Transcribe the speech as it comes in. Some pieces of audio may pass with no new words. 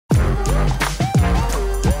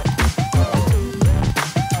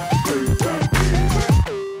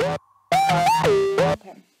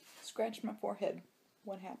touched my forehead.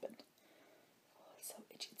 What happened? Oh, it's so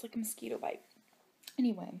itchy. It's like a mosquito bite.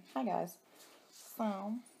 Anyway, hi guys.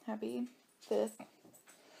 So, happy 5th.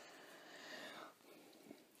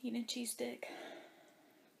 Eating a cheese stick.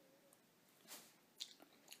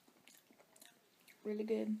 Really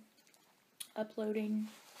good. Uploading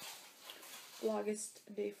Vlogust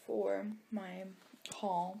day 4, my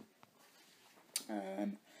haul.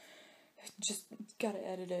 Just got it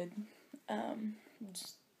edited.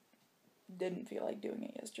 Just didn't feel like doing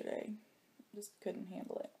it yesterday. Just couldn't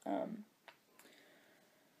handle it.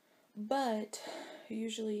 But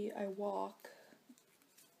usually I walk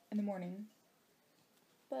in the morning.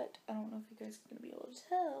 But I don't know if you guys are gonna be able to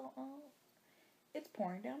tell. Oh, it's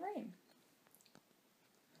pouring down rain.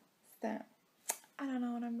 So I don't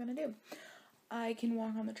know what I'm gonna do. I can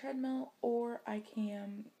walk on the treadmill, or I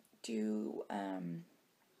can do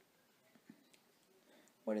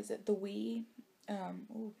what is it? The Wii.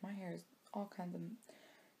 Ooh, my hair is all kinds of.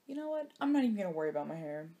 You know what? I'm not even gonna worry about my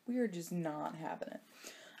hair. We are just not having it.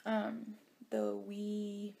 The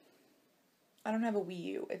Wii. I don't have a Wii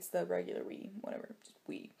U. It's the regular Wii, whatever, just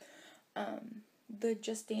Wii. The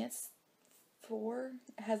Just Dance 4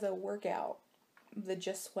 has a workout. The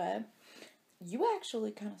Just Sweat. You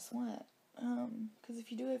actually kind of sweat. Because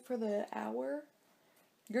if you do it for the hour,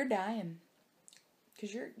 you're dying.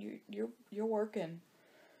 Because you're working.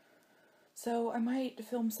 So I might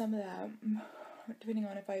film some of that, depending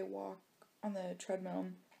on if I walk on the treadmill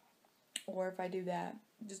or if I do that.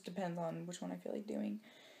 It just depends on which one I feel like doing.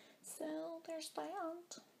 So there's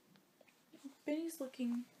that. Benny's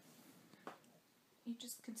looking. You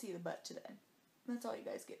just can see the butt today. That's all you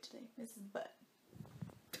guys get today. This is butt.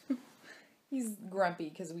 He's grumpy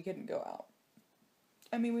because we couldn't go out.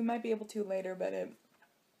 I mean, we might be able to later, but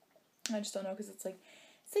I just don't know because it's like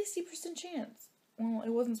 60% chance. Well, it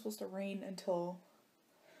wasn't supposed to rain until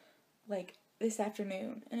like this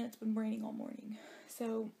afternoon, and it's been raining all morning.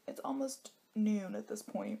 So it's almost noon at this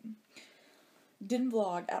point. Didn't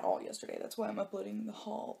vlog at all yesterday. That's why I'm uploading the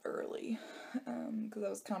haul early. Because that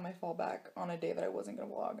was kind of my fallback on a day that I wasn't going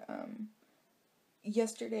to vlog.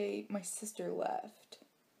 Yesterday, my sister left.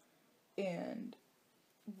 And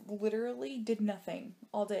literally did nothing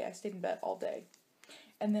all day. I stayed in bed all day.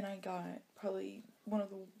 And then I got probably one of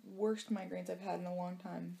the worst migraines I've had in a long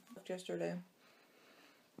time yesterday.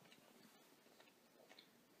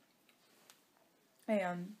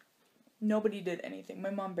 And nobody did anything.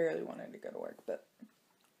 My mom barely wanted to go to work, but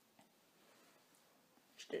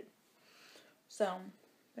she did. So,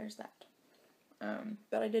 there's that.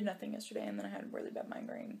 But I did nothing yesterday, and then I had a really bad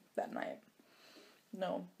migraine that night.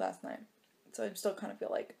 No, last night. So I still kind of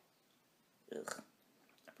feel like, ugh,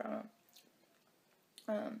 from it.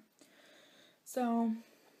 So,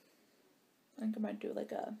 I think I might do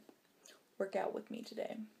like a workout with me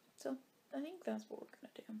today. So, I think that's what we're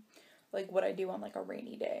gonna do. Like what I do on like a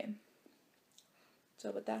rainy day.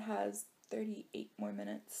 So, but that has 38 more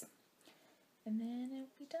minutes. And then it'll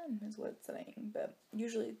be done, is what it's saying. But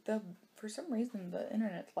usually, for some reason, the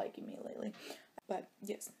internet's liking me lately. But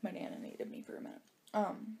yes, my Nana needed me for a minute.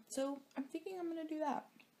 So I'm thinking I'm gonna do that.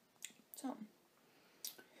 So,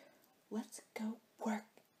 let's go work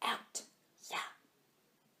out. Yeah.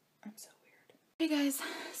 I'm so weird. Hey guys,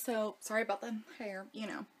 so sorry about the hair. You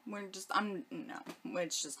know,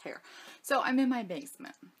 it's just hair. So I'm in my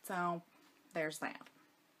basement. So there's that.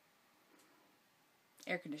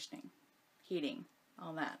 Air conditioning, heating,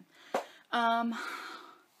 all that.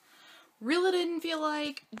 Really didn't feel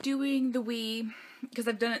like doing the Wii because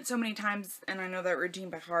I've done it so many times and I know that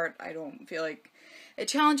routine by heart. I don't feel like it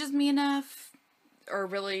challenges me enough, or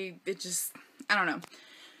really it just, I don't know.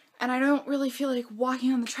 And I don't really feel like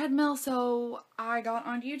walking on the treadmill, so I got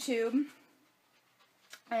on YouTube.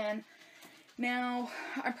 And now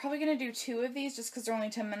I'm probably going to do 2 of these just because they're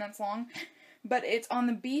only 10 minutes long. But it's on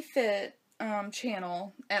the BeFit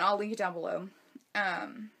channel, and I'll link it down below.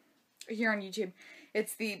 Here on YouTube.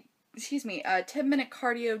 It's the 10-minute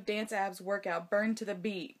cardio dance abs workout, burn to the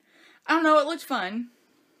beat. I don't know, it looked fun.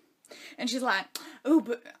 And she's like, oh,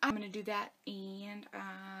 but I'm gonna do that, and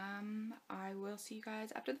I will see you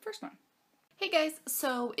guys after the first one. Hey guys,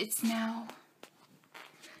 so it's now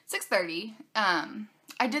 6:30.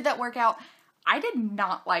 I did that workout. I did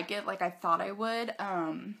not like it like I thought I would.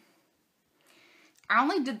 I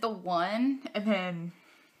only did the one, and then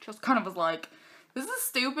just kind of was like, this is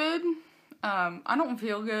stupid. I don't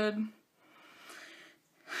feel good.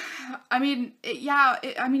 I mean,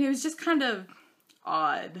 it was just kind of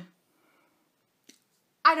odd.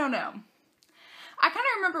 I don't know. I kind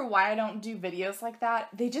of remember why I don't do videos like that.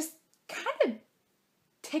 They just kind of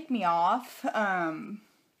tick me off.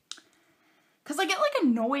 because I get like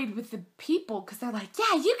annoyed with the people because they're like,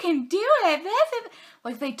 yeah, you can do it.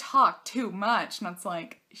 Like they talk too much and it's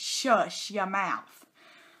like, shush your mouth.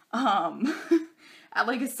 At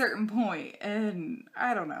like a certain point, and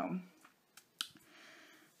I don't know.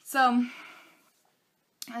 So,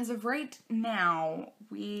 as of right now,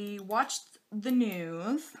 we watched the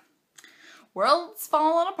news. World's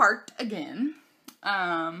falling apart again.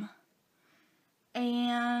 And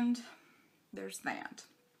there's that.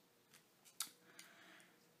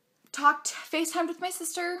 FaceTimed with my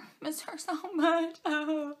sister. Miss her so much.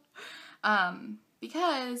 Oh.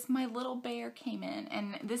 Because my little bear came in,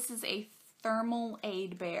 and this is a thermal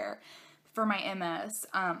aid bear for my MS.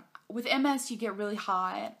 With MS, you get really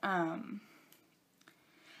hot, and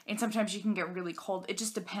sometimes you can get really cold. It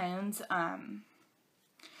just depends.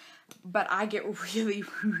 But I get really,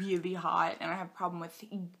 really hot, and I have a problem with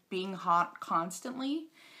being hot constantly.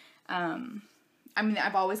 I mean,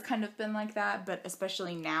 I've always kind of been like that, but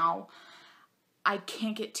especially now, I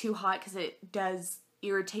can't get too hot because it does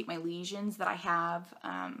irritate my lesions that I have.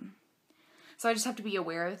 So I just have to be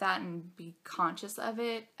aware of that and be conscious of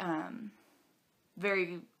it.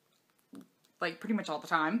 Pretty much all the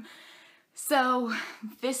time. So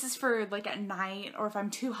this is for like at night, or if I'm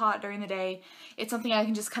too hot during the day, it's something I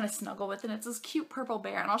can just kind of snuggle with, and it's this cute purple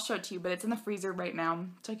bear, and I'll show it to you, but it's in the freezer right now,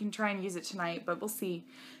 so I can try and use it tonight, but we'll see,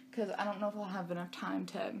 because I don't know if I'll have enough time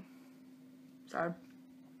to,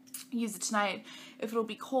 use it tonight, if it'll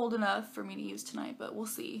be cold enough for me to use tonight, but we'll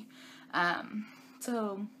see.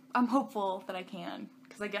 So I'm hopeful that I can,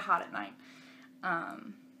 because I get hot at night.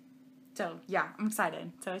 So yeah, I'm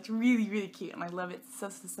excited. So it's really, really cute, and I love it so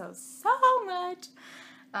much.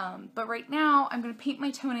 But right now, I'm going to paint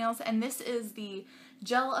my toenails, and this is the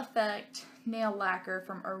Gel Effect Nail Lacquer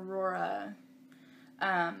from Aurora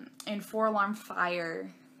in 4-Alarm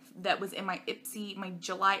Fire that was in my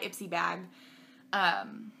July ipsy bag.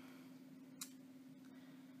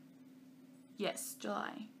 Yes,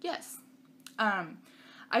 July. Yes.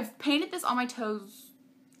 I've painted this on my toes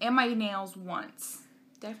and my nails once.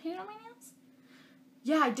 Did I paint it on my nails?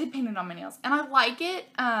 Yeah, I did paint it on my nails. And I like it.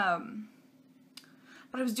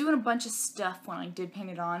 But I was doing a bunch of stuff when I did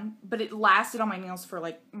paint it on. But it lasted on my nails for,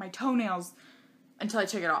 like, my toenails until I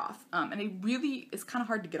took it off. And it really is kind of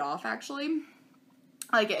hard to get off, actually.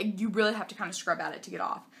 Like, you really have to kind of scrub at it to get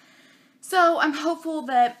off. So, I'm hopeful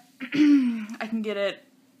that I can get it,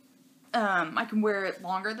 I can wear it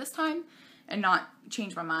longer this time and not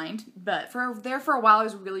change my mind. But for a while, I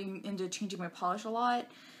was really into changing my polish a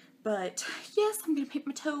lot. But yes, I'm going to paint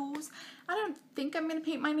my toes. I don't think I'm going to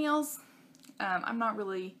paint my nails. I'm not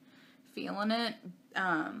really feeling it.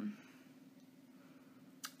 I don't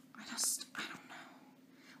know.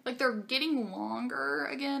 Like, they're getting longer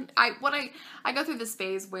again. I go through this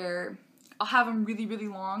phase where I'll have them really, really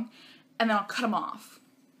long, and then I'll cut them off.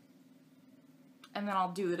 And then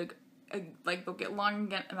I'll do it, like, they'll get long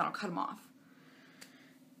again, and then I'll cut them off.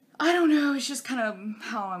 I don't know, it's just kind of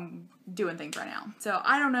how I'm doing things right now. So,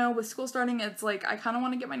 I don't know, with school starting, it's like, I kind of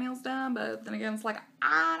want to get my nails done, but then again, it's like,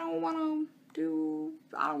 I don't want to do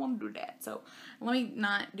that. So, let me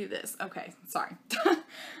not do this. Okay, sorry. So,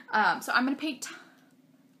 I'm going to paint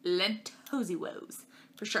Lentosy Woes,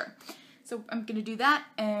 for sure. So, I'm going to do that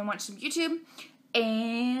and watch some YouTube,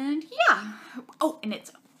 and yeah. Oh, and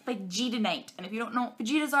it's Vegeta night, and if you don't know what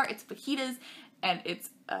Vegetas are, it's fajitas, and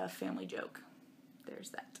it's a family joke.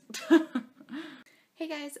 There's that. Hey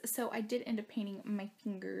guys, so I did end up painting my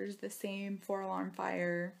fingers the same 4-Alarm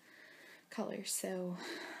Fire color, so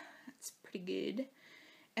it's pretty good.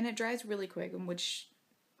 And it dries really quick, which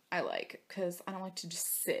I like, because I don't like to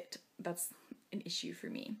just sit. That's an issue for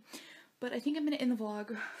me. But I think I'm going to end the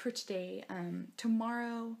vlog for today.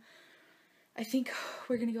 Tomorrow, I think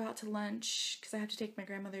we're going to go out to lunch, because I have to take my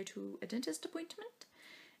grandmother to a dentist appointment.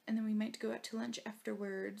 And then we might go out to lunch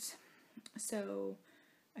afterwards. So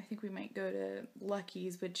I think we might go to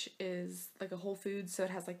Lucky's, which is like a Whole Foods, so it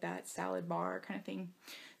has like that salad bar kind of thing.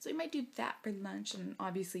 So we might do that for lunch, and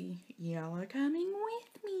obviously y'all are coming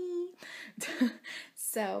with me.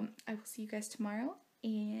 So I will see you guys tomorrow,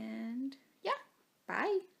 and yeah,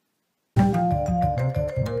 bye.